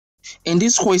In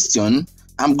this question,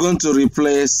 I'm going to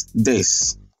replace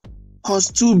this.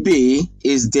 Cos 2b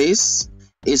is this,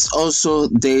 is also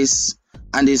this,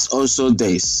 and is also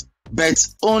this. But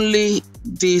only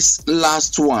this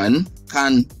last one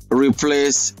can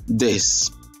replace this,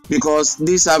 because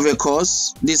these have a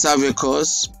cos, these have a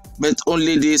cos, but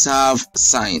only these have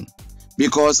sine,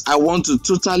 because I want to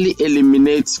totally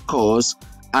eliminate cos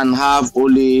and have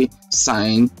only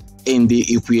sine in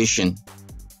the equation.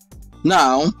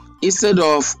 Now, instead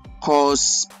of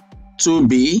cos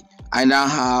 2b, I now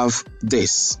have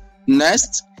this.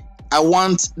 Next, I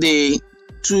want the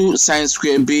 2 sine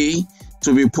square b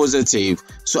to be positive,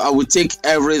 so I will take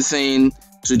everything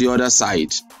to the other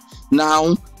side.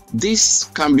 Now, this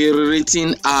can be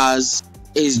rewritten as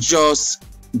is just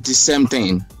the same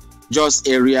thing, just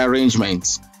a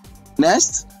rearrangement.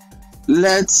 Next,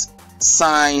 let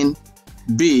sine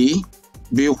b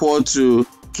be equal to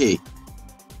k.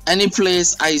 Any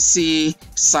place I see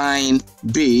sine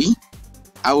b,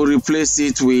 I will replace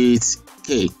it with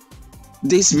k.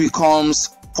 This becomes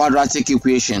quadratic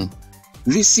equation.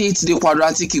 Visit the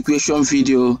quadratic equation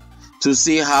video to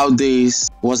see how this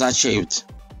was achieved.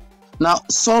 Now,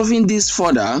 solving this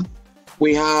further,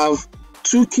 we have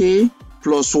 2k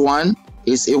plus 1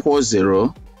 is equal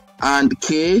 0 and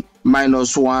k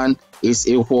minus 1 is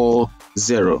equal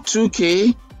 0.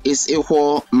 2k is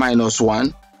equal minus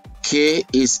 1, k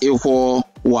is equal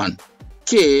 1.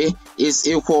 K is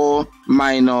equal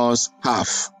minus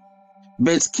half,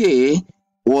 but k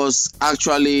was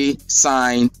actually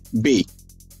sine b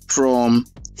from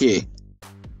here.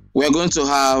 We're going to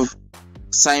have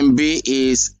sine b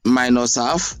is minus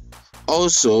half.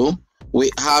 Also, we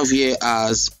have here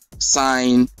as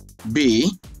sine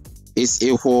b is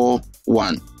equal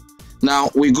 1. Now,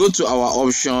 we go to our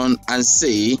option and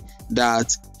see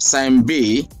that sine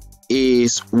b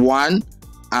is 1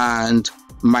 and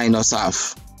minus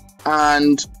half.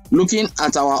 And looking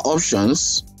at our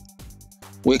options,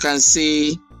 we can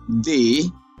see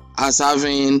D as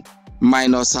having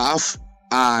minus half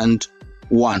and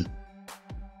 1.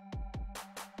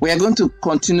 We are going to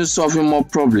continue solving more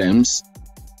problems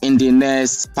in the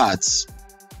next part.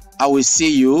 I will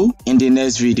see you in the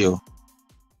next video.